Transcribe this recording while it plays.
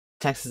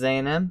Texas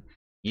A&M,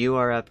 you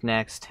are up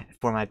next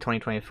for my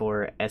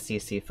 2024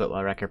 SEC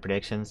football record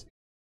predictions.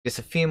 Just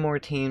a few more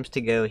teams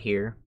to go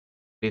here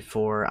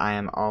before I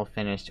am all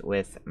finished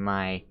with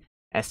my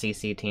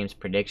SEC teams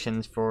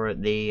predictions for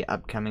the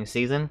upcoming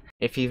season.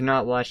 If you've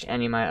not watched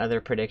any of my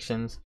other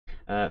predictions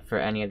for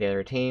any of the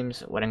other teams,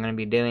 what I'm going to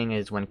be doing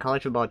is when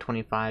College Football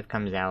 25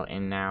 comes out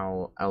in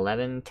now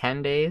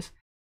 10 days,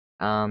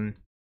 I'm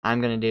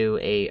going to do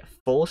a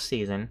full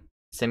season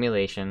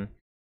simulation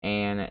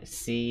and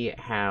see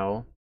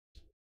how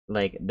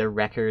like the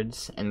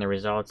records and the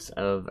results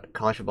of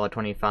College Football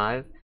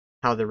 25,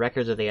 how the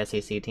records of the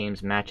SEC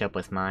teams match up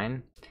with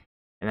mine.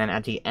 And then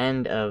at the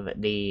end of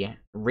the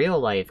real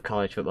life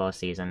college football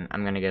season,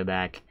 I'm going to go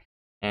back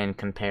and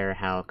compare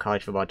how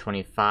College Football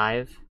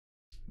 25,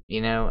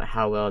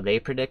 how well they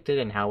predicted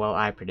and how well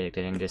I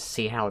predicted, and just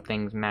see how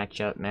things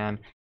match up, man.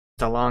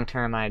 It's a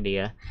long-term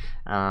idea.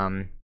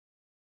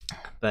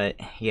 But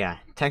yeah,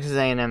 Texas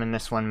A&M in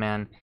this one,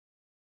 man.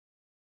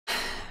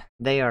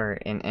 They are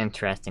an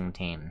interesting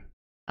team.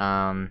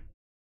 I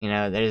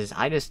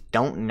just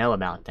don't know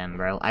about them,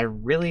 bro. I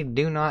really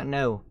do not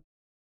know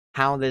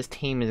how this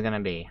team is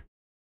gonna be.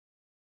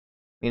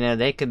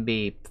 They could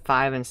be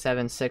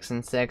 5-7,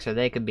 6-6, or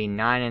they could be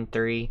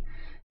 9-3.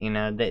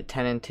 That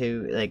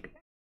 10-2. Like,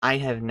 I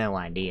have no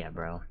idea,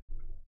 bro.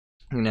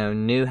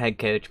 New head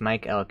coach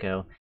Mike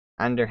Elko.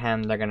 Under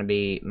him, they're gonna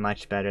be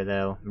much better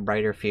though.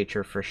 Brighter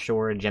future for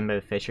sure.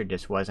 Jimbo Fisher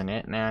just wasn't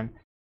it, man.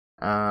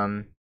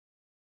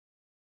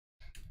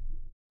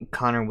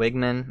 Connor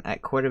Wigman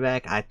at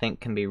quarterback, I think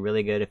can be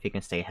really good if he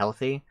can stay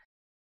healthy.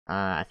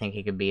 I think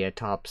he could be a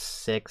top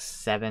 6,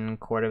 7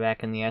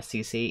 quarterback in the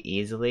SEC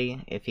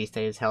easily if he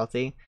stays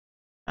healthy.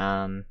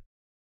 Yeah,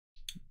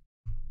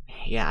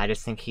 I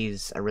just think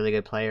he's a really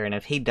good player, and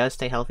if he does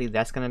stay healthy,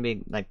 that's going to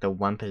be like the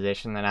one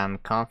position that I'm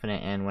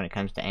confident in when it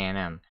comes to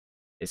A&M,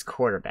 is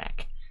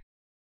quarterback.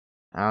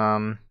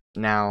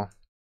 Now,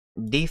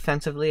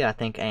 defensively, I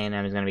think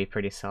A&M is going to be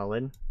pretty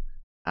solid.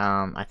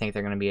 I think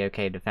they're going to be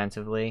okay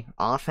defensively.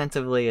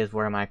 Offensively is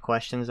where my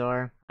questions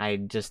are. I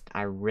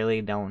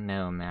really don't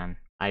know, man.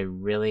 I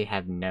really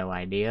have no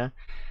idea.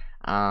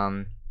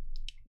 And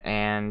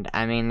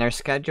I mean, their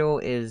schedule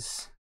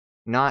is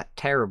not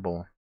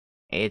terrible.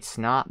 It's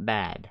not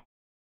bad.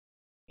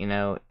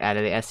 Out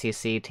of the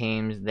SEC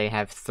teams, they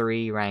have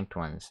 3 ranked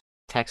ones.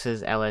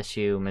 Texas,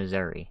 LSU,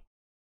 Missouri.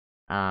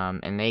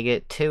 And they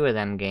get 2 of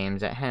them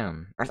games at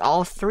home. Or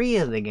all 3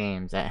 of the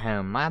games at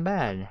home. My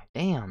bad.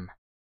 Damn.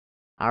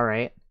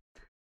 Alright.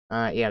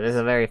 Yeah, this is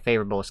a very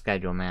favorable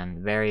schedule,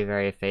 man. Very,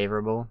 very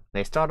favorable.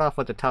 They start off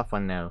with a tough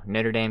one, though.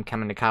 Notre Dame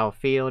coming to Kyle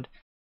Field.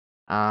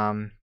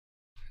 This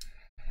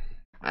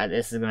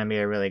is going to be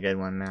a really good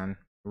one, man.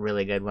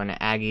 Really good one.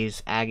 Aggie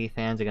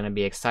fans are going to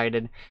be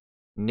excited.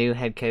 New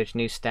head coach,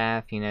 new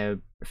staff,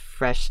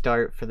 fresh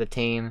start for the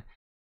team.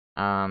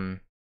 I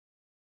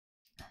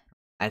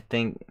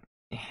think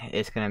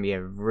it's going to be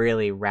a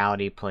really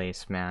rowdy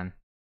place, man.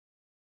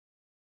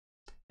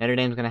 Notre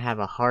Dame's going to have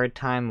a hard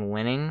time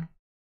winning,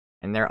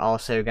 and they're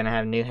also going to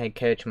have new head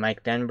coach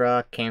Mike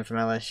Denbrock, came from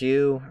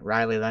LSU,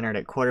 Riley Leonard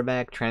at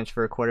quarterback,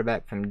 transfer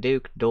quarterback from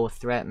Duke, dual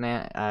threat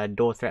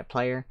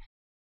player.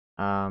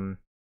 I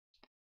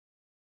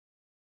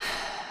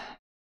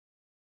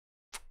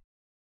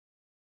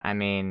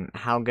mean,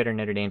 how good are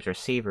Notre Dame's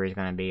receivers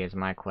going to be is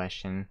my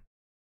question.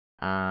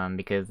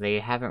 Because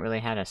they haven't really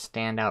had a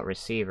standout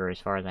receiver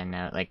as far as I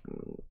know. Like,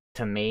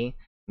 to me,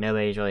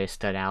 nobody's really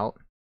stood out.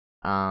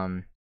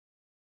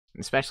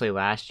 Especially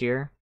last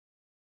year.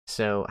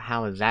 So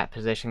how is that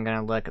position going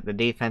to look? The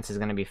defense is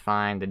going to be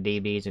fine. The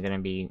DBs are going to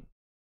be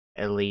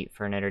elite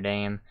for Notre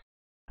Dame.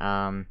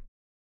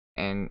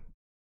 And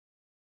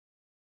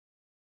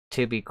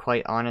to be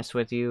quite honest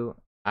with you,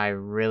 I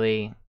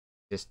really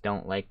just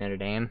don't like Notre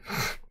Dame.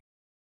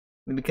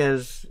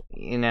 Because,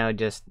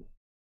 just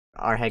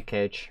our head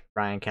coach,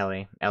 Brian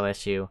Kelly,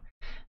 LSU,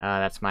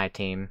 that's my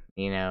team.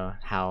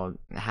 How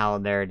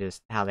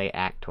they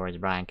act towards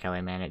Brian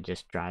Kelly, man, it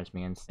just drives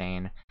me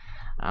insane.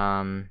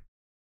 Like,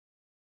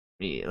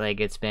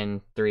 it's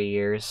been 3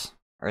 years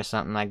or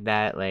something like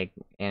that, like,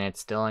 and it's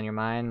still on your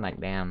mind, like,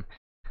 damn.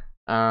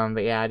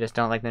 But yeah, I just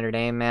don't like Notre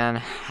Dame, man.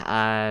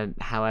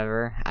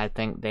 However, I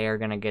think they are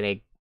gonna get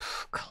a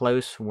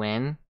close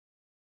win.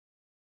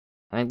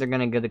 I think they're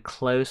gonna get a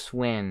close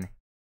win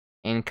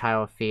in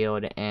Kyle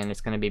Field, and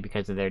it's gonna be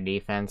because of their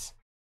defense.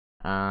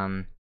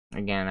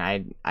 Again,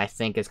 I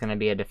think it's gonna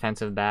be a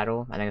defensive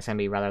battle. I think it's gonna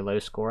be rather low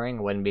scoring.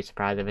 I wouldn't be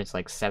surprised if it's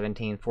like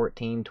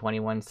 17-14,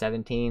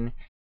 21-17,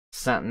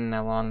 something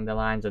along the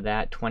lines of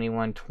that,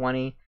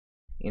 21-20.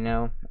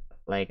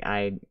 Like,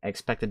 I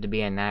expect it to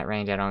be in that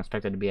range. I don't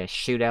expect it to be a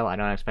shootout. I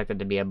don't expect it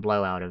to be a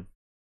blowout of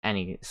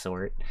any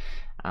sort.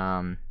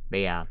 But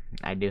yeah,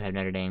 I do have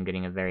Notre Dame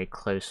getting a very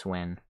close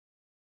win.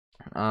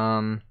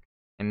 And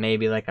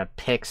maybe like a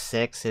pick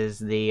 6 is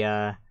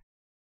the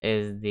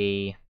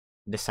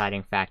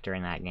deciding factor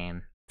in that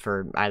game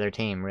for either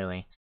team,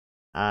 really.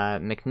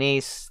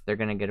 McNeese, they're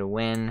gonna get a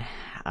win.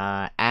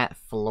 At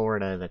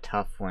Florida, the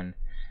tough one.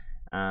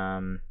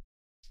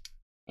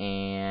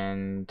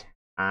 And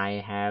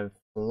I have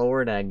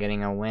Florida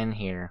getting a win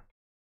here.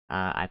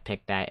 I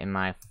picked that in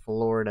my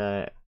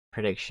Florida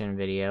prediction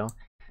video.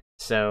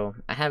 So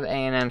I have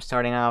A&M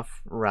starting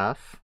off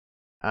rough.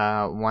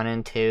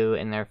 1-2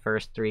 in their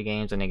first 3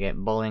 games, and they get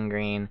Bowling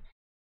Green.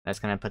 That's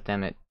gonna put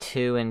them at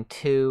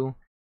 2-2,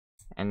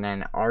 and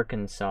then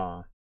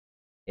Arkansas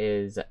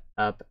is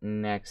up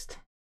next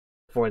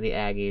for the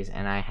Aggies,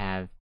 and I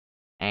have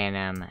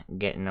A&M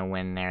getting a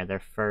win there. Their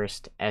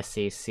first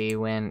SEC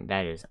win.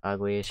 That is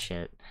ugly as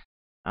shit.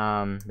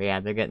 But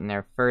yeah, they're getting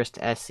their first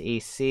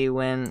SEC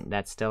win.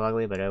 That's still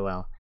ugly, but oh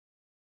well.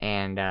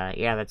 And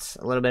yeah, that's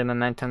a little bit of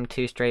momentum.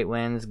 2 straight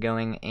wins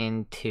going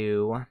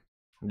into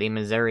the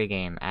Missouri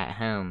game at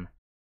home.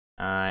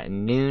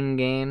 Noon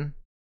game.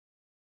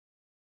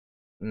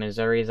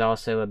 Missouri's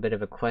also a bit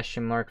of a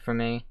question mark for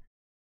me.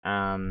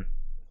 Their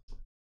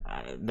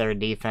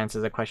defense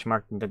is a question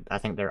mark. I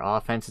think their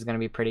offense is going to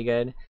be pretty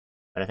good,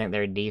 but I think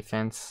their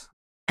defense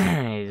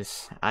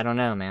is, I don't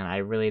know, man. I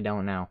really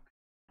don't know.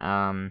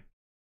 I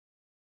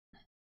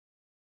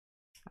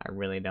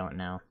really don't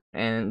know.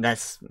 And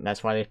that's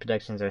why these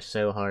predictions are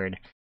so hard.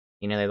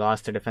 You know, they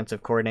lost their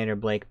defensive coordinator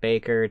Blake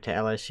Baker to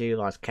LSU,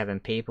 lost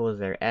Kevin Peoples,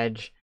 their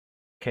edge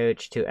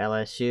coach, to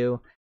LSU,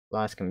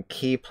 lost some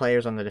key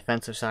players on the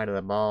defensive side of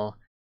the ball.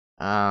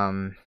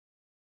 You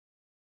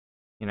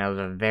know, it was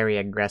a very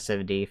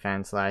aggressive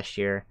defense last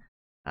year,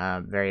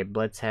 very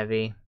blitz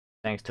heavy,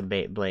 thanks to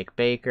Blake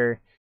Baker.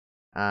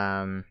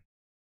 But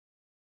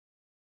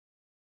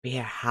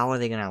yeah, how are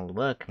they gonna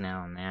look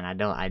now, man?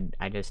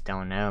 I just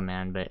don't know,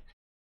 man. But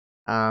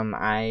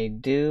I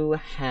do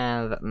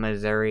have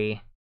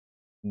Missouri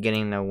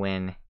getting the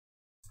win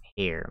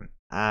here.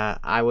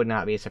 I would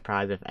not be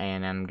surprised if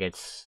A&M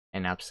gets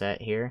an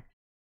upset here.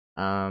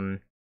 You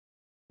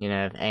know,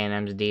 if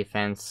A&M's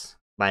defense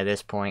by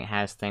this point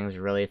has things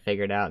really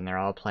figured out and they're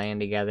all playing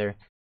together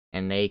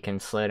and they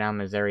can slow down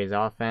Missouri's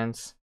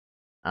offense,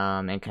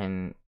 and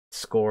can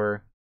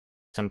score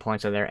some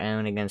points of their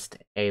own against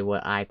a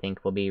what I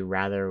think will be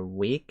rather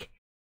weak,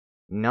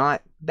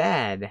 not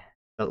bad,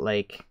 but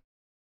like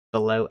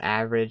below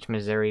average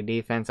Missouri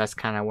defense. That's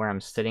kind of where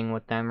I'm sitting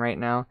with them right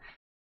now.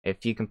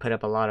 If you can put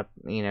up a lot of,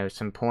 you know,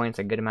 some points,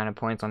 a good amount of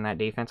points on that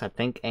defense, I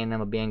think A&M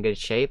will be in good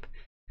shape.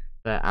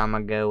 But I'm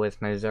going to go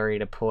with Missouri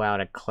to pull out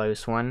a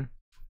close one.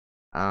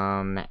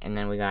 And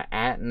then we got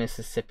at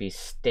Mississippi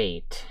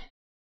State.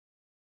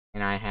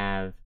 And I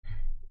have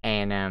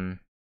A&M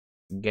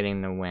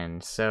getting the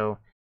win. So,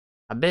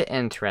 a bit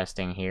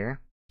interesting here.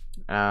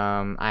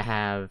 I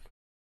have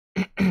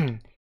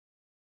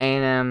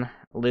A&M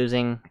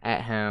losing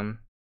at home.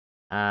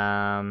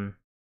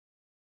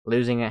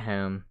 Losing at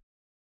home.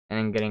 And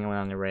then getting a win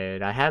on the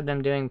road. I have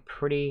them doing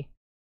pretty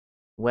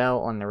well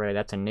on the road.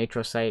 That's a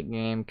neutral site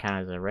game,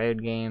 kind of as a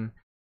road game.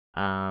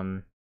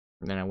 Then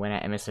a win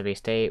at Mississippi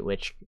State,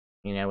 which,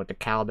 you know, with the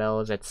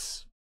Cowbells,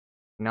 it's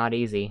not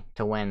easy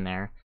to win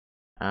there.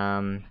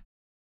 Then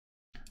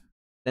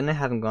I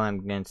have them going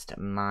against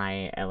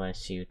my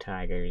LSU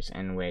Tigers,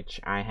 in which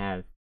I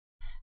have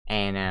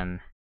A&M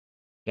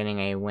getting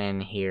a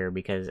win here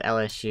because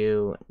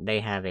LSU, they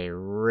have a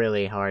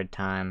really hard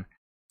time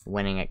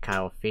winning at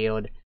Kyle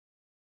Field.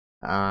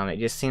 It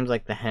just seems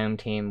like the home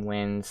team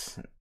wins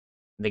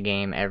the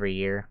game every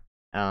year.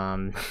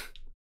 I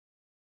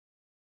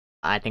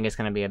think it's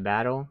going to be a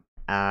battle.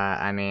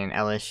 I mean,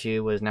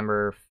 LSU was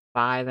number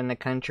 5 in the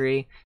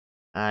country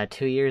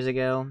 2 years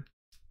ago,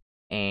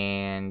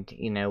 and,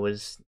 you know,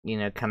 was, you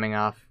know, coming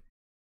off,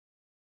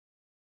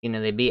 you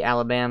know, they beat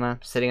Alabama,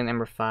 sitting at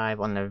number 5,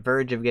 on the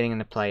verge of getting in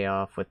the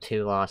playoff with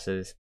 2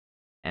 losses,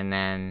 and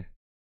then,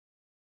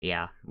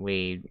 yeah,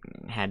 we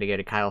had to go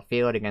to Kyle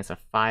Field against a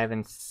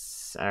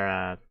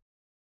 4-7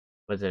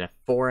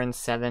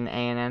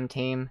 A&M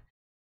team,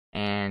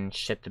 and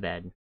shit the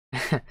bed.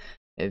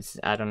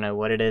 I don't know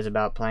what it is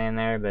about playing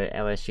there, but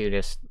LSU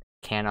just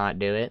cannot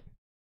do it.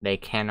 They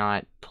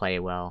cannot play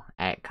well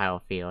at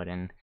Kyle Field,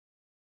 and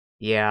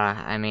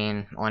yeah, I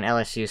mean, on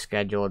LSU's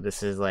schedule,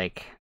 this is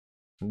like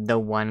the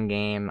one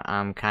game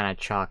I'm kind of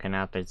chalking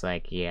up as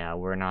like, yeah,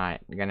 we're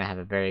not gonna have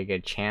a very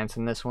good chance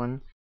in this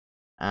one.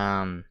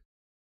 But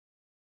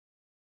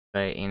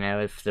you know,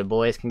 if the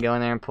boys can go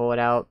in there and pull it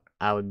out,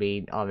 I would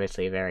be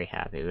obviously very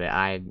happy. But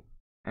I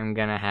am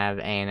gonna have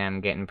A&M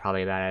getting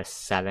probably about a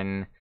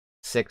 6-7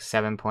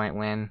 point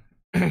win.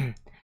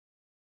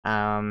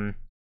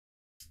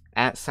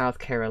 At South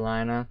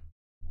Carolina,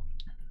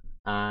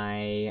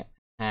 I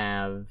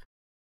have,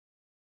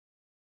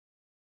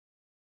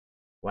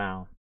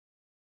 wow,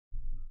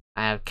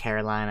 I have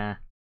Carolina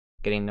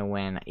getting the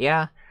win.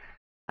 Yeah,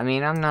 I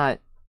mean, I'm not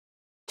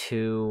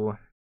too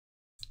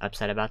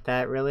upset about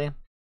that, really.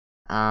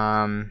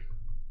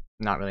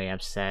 Not really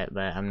upset,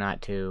 but I'm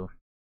not too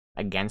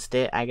against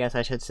it, I guess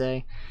I should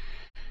say.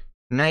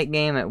 Night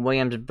game at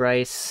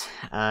Williams-Brice,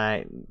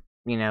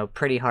 you know,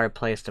 pretty hard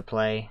place to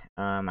play.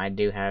 I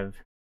do have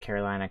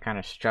Carolina kind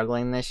of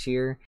struggling this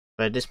year,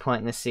 but at this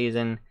point in the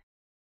season,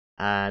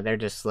 they're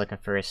just looking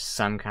for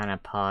some kind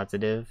of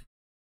positive,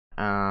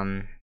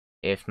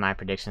 if my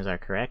predictions are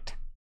correct.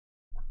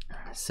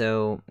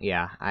 So,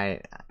 yeah,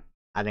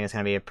 I think it's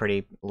going to be a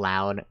pretty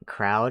loud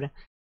crowd.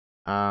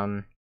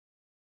 And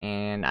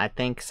I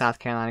think South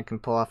Carolina can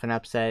pull off an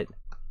upset.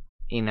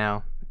 You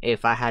know,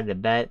 if I had to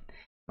bet,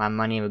 my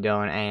money would go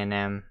on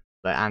A&M,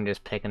 but I'm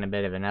just picking a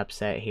bit of an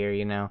upset here,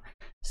 you know.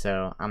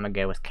 So I'm going to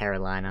go with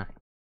Carolina.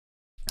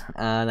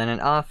 Then an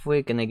off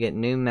week, and they get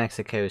New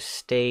Mexico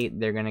State.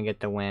 They're going to get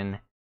the win.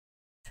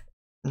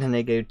 Then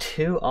they go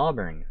to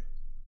Auburn.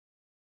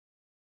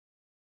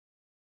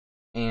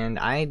 And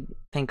I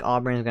think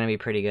Auburn is going to be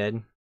pretty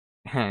good.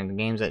 The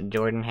game's at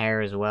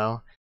Jordan-Hare as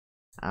well.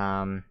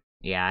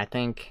 Yeah, I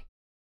think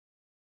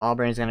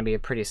Auburn is going to be a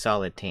pretty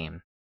solid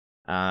team.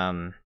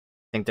 I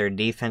think their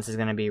defense is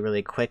going to be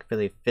really quick,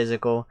 really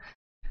physical.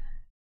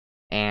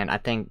 And I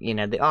think, you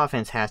know, the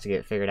offense has to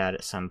get figured out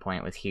at some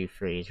point with Hugh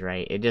Freeze,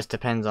 right? It just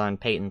depends on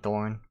Peyton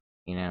Thorne.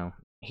 You know,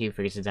 Hugh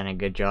Freeze has done a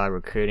good job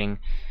recruiting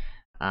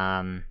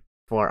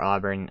for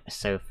Auburn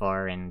so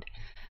far, and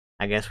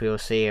I guess we will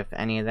see if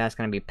any of that's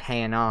going to be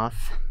paying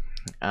off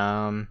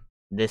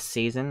this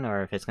season,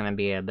 or if it's going to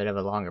be a bit of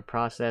a longer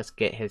process.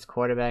 Get his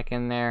quarterback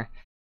in there.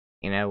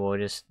 You know, we'll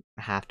just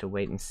have to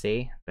wait and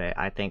see. But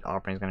I think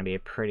Auburn is going to be a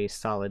pretty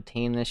solid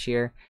team this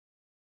year.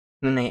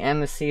 Then they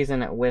end the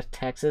season with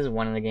Texas,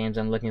 one of the games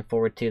I'm looking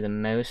forward to the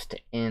most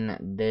in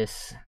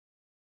this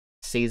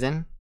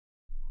season.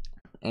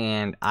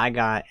 And I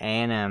got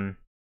A&M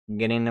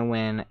getting the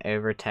win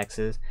over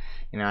Texas.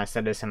 You know, I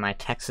said this in my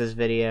Texas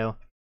video.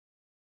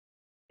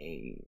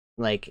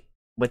 Like,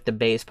 with the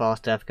baseball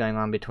stuff going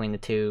on between the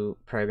two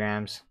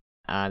programs,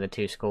 the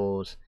two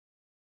schools,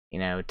 you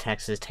know,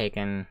 Texas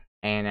taking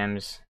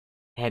A&M's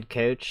head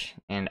coach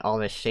and all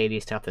the shady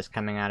stuff that's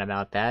coming out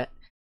about that.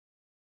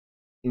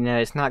 You know,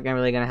 it's not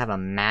really going to have a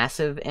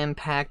massive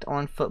impact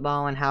on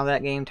football and how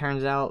that game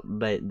turns out,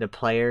 but the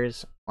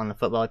players on the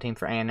football team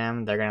for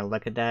A&M, they're going to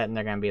look at that and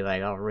they're going to be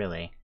like, oh,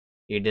 really?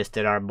 You just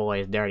did our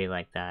boys dirty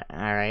like that,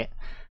 alright?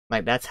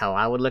 Like, that's how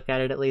I would look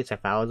at it, at least,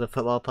 if I was a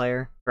football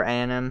player for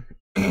A&M.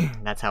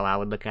 That's how I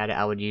would look at it.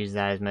 I would use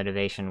that as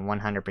motivation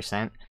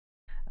 100%.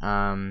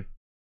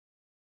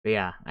 But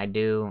yeah, I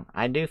do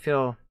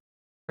feel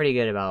pretty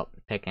good about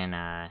picking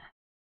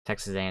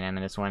Texas A&M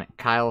in this one.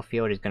 Kyle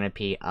Field is going to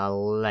be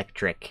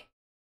electric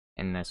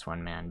in this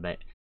one, man. But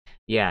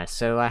yeah,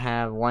 so I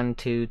have 1,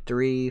 2,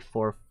 3,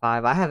 4,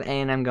 5. I have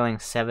A&M going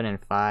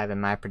 7-5 in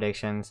my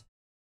predictions.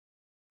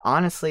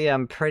 Honestly,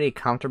 I'm pretty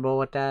comfortable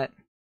with that.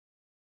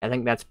 I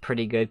think that's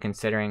pretty good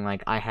considering,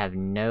 like, I have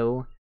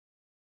no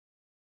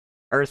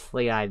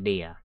earthly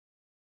idea,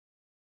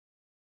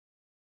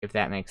 if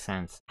that makes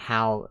sense,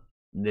 how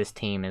this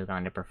team is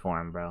going to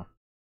perform, bro.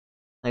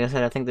 Like I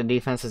said, I think the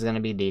defense is going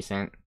to be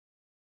decent.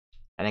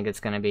 I think it's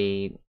going to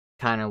be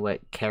kind of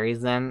what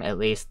carries them, at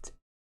least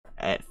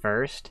at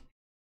first.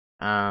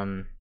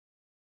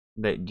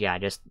 But yeah,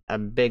 just a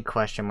big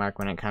question mark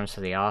when it comes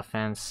to the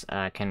offense.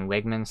 Can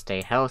Wigman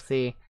stay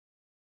healthy?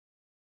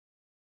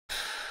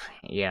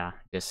 Yeah,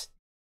 just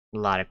a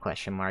lot of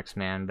question marks,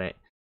 man. But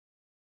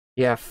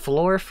yeah,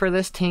 floor for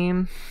this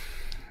team.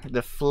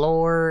 The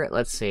floor,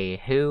 let's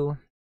see, who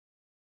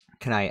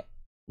can I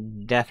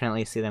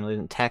definitely see them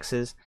losing?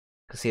 Texas,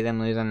 could see them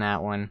losing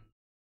that one.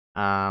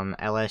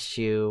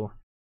 LSU,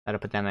 that'll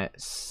put them at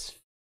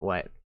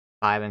what,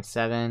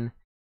 5-7.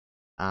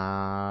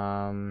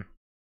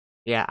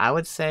 Yeah, I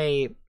would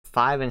say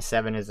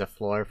 5-7 is the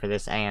floor for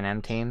this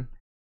A&M team,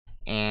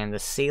 and the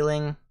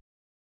ceiling,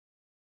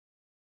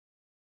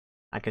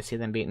 I could see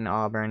them beating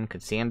Auburn,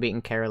 could see them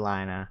beating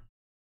Carolina,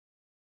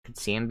 could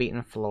see them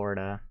beating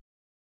Florida.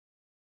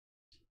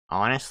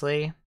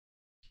 Honestly,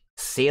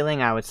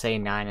 ceiling I would say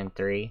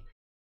 9-3.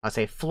 I'll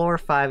say floor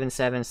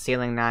 5-7,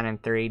 ceiling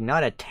 9-3.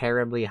 Not a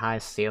terribly high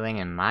ceiling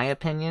in my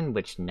opinion,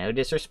 which no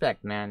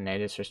disrespect, man, no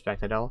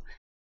disrespect at all.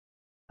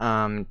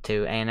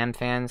 To A&M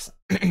fans,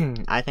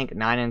 I think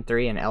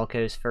 9-3 in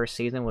Elko's first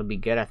season would be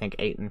good. I think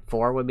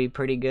 8-4 would be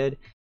pretty good.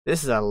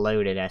 This is a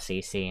loaded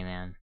SEC,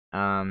 man.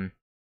 And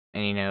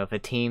you know, if a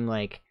team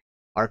like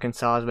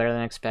Arkansas is better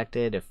than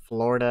expected, if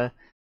Florida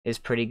is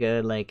pretty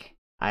good, like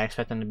I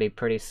expect them to be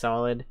pretty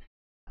solid.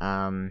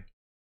 Like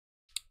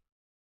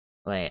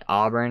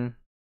Auburn,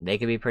 they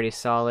could be pretty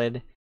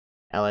solid.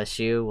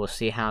 LSU, we'll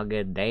see how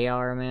good they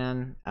are,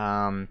 man.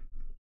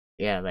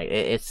 Yeah, like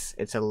it's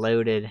a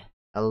loaded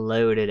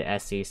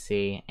SEC,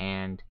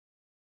 and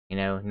you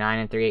know,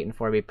 9-3, 8-4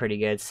 would be pretty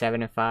good.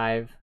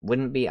 7-5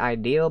 wouldn't be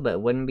ideal, but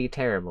wouldn't be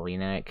terrible. You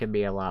know, it could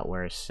be a lot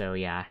worse. So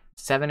yeah,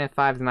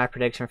 7-5 is my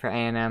prediction for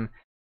A&M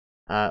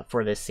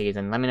for this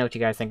season. Let me know what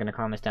you guys think in the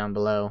comments down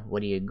below.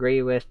 What do you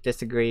agree with,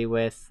 disagree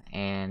with?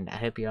 And I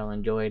hope you all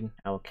enjoyed.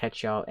 I will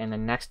catch y'all in the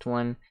next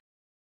one.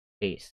 Peace.